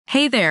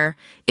Hey there!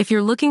 If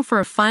you're looking for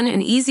a fun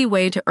and easy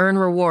way to earn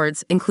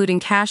rewards, including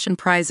cash and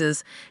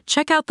prizes,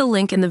 check out the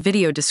link in the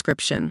video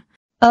description.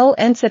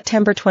 And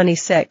September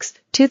 26,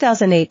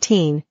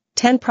 2018,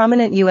 10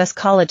 prominent U.S.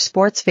 college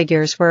sports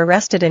figures were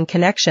arrested in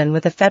connection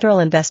with a federal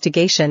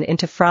investigation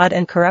into fraud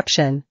and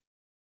corruption.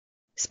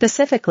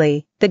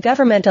 Specifically, the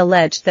government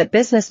alleged that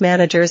business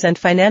managers and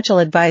financial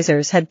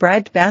advisors had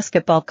bribed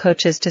basketball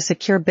coaches to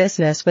secure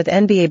business with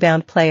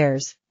NBA-bound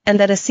players, and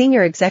that a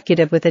senior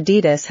executive with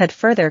Adidas had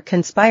further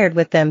conspired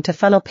with them to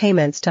funnel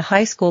payments to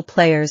high school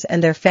players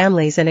and their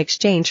families in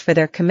exchange for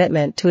their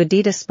commitment to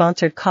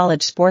Adidas-sponsored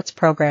college sports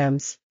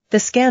programs.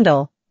 The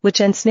scandal, which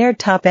ensnared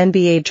top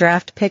NBA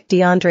draft pick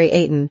DeAndre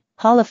Ayton,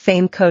 Hall of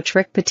Fame coach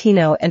Rick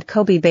Pitino and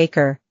Kobe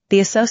Baker, the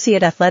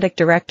associate athletic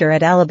director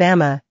at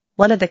Alabama,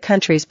 one of the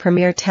country's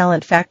premier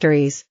talent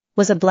factories,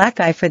 was a black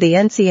eye for the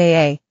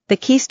NCAA, the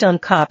Keystone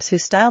Cops who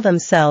style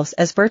themselves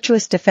as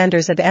virtuous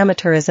defenders of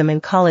amateurism in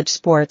college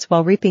sports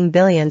while reaping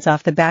billions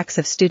off the backs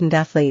of student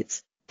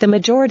athletes, the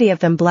majority of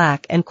them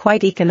black and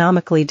quite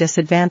economically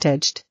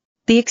disadvantaged.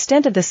 The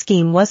extent of the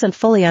scheme wasn't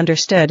fully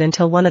understood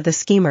until one of the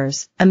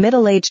schemers, a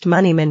middle-aged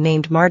moneyman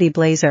named Marty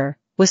Blazer,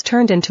 was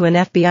turned into an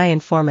FBI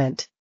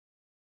informant.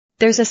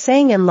 There's a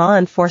saying in law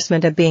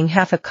enforcement of being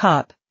half a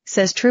cop,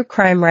 says true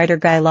crime writer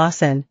Guy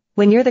Lawson,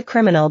 when you're the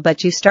criminal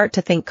but you start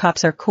to think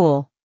cops are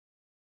cool.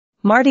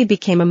 Marty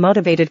became a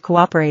motivated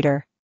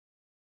cooperator.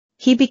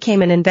 He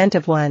became an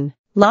inventive one.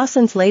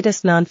 Lawson's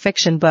latest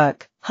non-fiction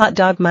book, Hot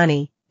Dog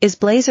Money, is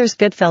Blazer's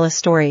Goodfellas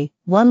story,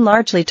 one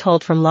largely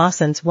told from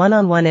Lawson's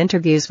one-on-one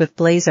interviews with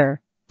Blazer,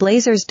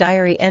 Blazer's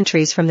diary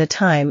entries from the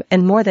time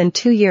and more than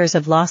 2 years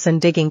of Lawson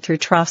digging through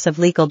troughs of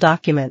legal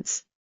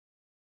documents.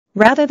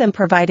 Rather than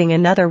providing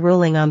another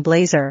ruling on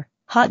Blazer,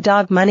 Hot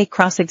Dog Money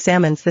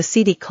cross-examines the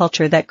seedy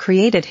culture that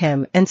created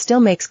him and still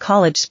makes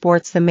college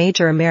sports the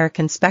major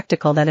American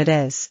spectacle that it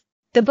is.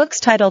 The book's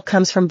title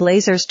comes from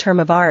Blazer's term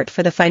of art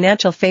for the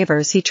financial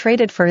favors he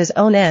traded for his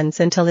own ends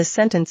until his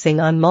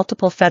sentencing on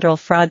multiple federal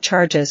fraud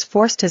charges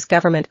forced his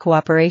government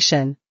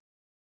cooperation.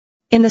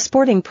 In the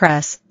sporting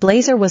press,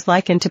 Blazer was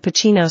likened to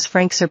Pacino's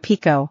Frank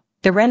Serpico,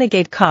 the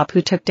renegade cop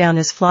who took down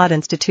his flawed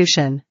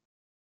institution.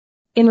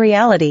 In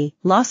reality,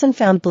 Lawson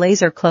found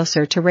Blazer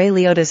closer to Ray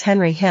Liotta's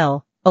Henry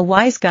Hill, a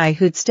wise guy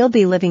who'd still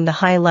be living the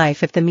high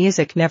life if the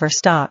music never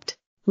stopped.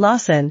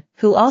 Lawson,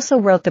 who also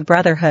wrote The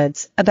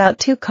Brotherhoods, about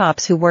two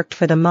cops who worked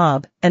for the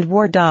mob, and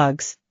War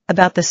Dogs,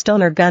 about the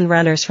stoner gun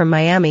runners from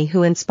Miami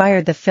who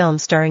inspired the film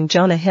starring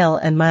Jonah Hill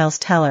and Miles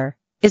Teller,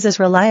 is as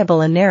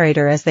reliable a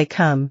narrator as they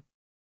come.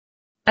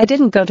 I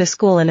didn't go to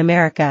school in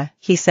America,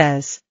 he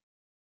says.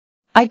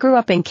 I grew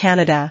up in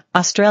Canada,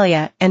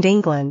 Australia, and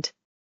England.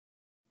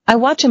 I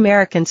watch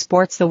American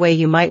sports the way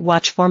you might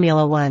watch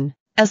Formula One.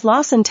 As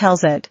Lawson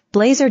tells it,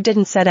 Blazer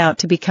didn't set out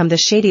to become the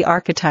shady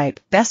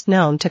archetype best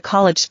known to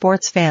college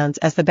sports fans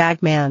as the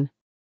bag man.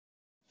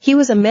 He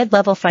was a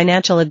mid-level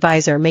financial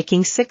advisor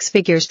making six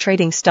figures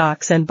trading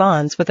stocks and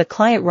bonds with a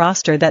client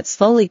roster that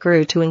slowly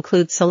grew to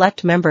include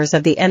select members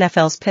of the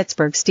NFL's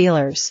Pittsburgh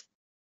Steelers.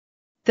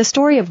 The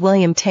story of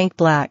William Tank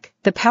Black,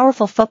 the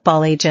powerful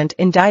football agent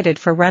indicted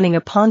for running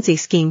a Ponzi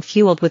scheme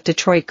fueled with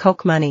Detroit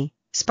Coke money,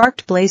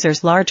 sparked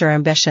Blazer's larger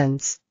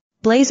ambitions.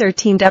 Blazer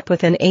teamed up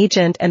with an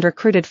agent and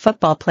recruited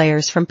football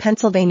players from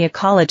Pennsylvania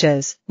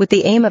colleges, with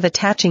the aim of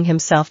attaching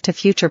himself to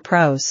future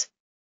pros.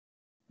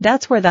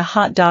 That's where the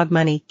hot dog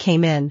money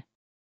came in.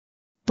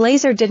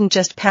 Blazer didn't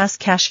just pass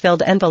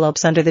cash-filled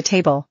envelopes under the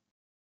table.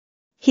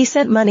 He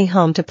sent money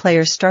home to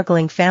players'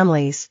 struggling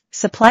families,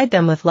 supplied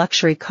them with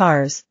luxury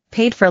cars,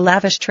 paid for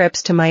lavish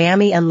trips to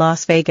Miami and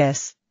Las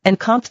Vegas, and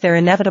comped their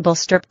inevitable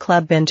strip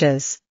club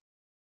binges.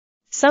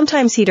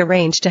 Sometimes he'd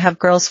arrange to have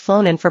girls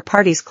flown in for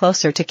parties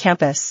closer to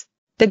campus.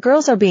 The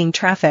girls are being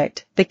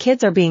trafficked, the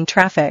kids are being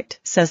trafficked,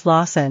 says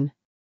Lawson.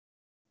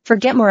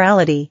 Forget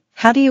morality,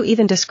 how do you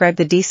even describe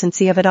the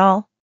decency of it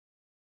all?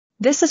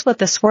 This is what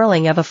the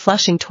swirling of a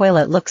flushing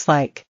toilet looks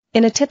like.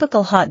 In a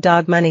typical hot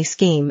dog money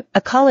scheme,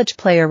 a college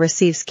player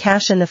receives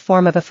cash in the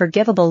form of a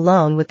forgivable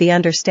loan with the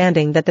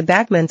understanding that the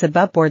bagman's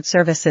aboveboard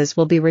services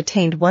will be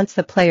retained once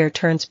the player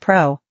turns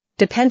pro.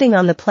 Depending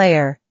on the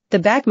player, the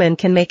bagman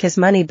can make his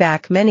money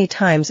back many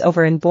times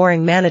over in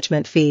boring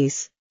management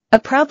fees. A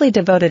proudly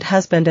devoted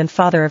husband and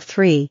father of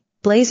three,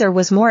 Blazer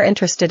was more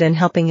interested in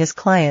helping his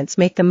clients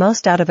make the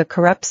most out of a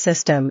corrupt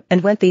system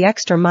and went the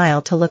extra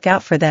mile to look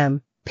out for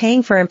them,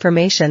 paying for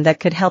information that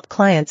could help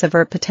clients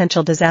avert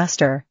potential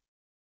disaster.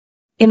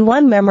 In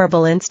one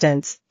memorable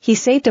instance, he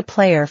saved a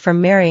player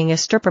from marrying a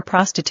stripper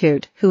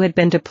prostitute who had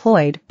been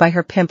deployed by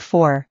her pimp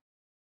for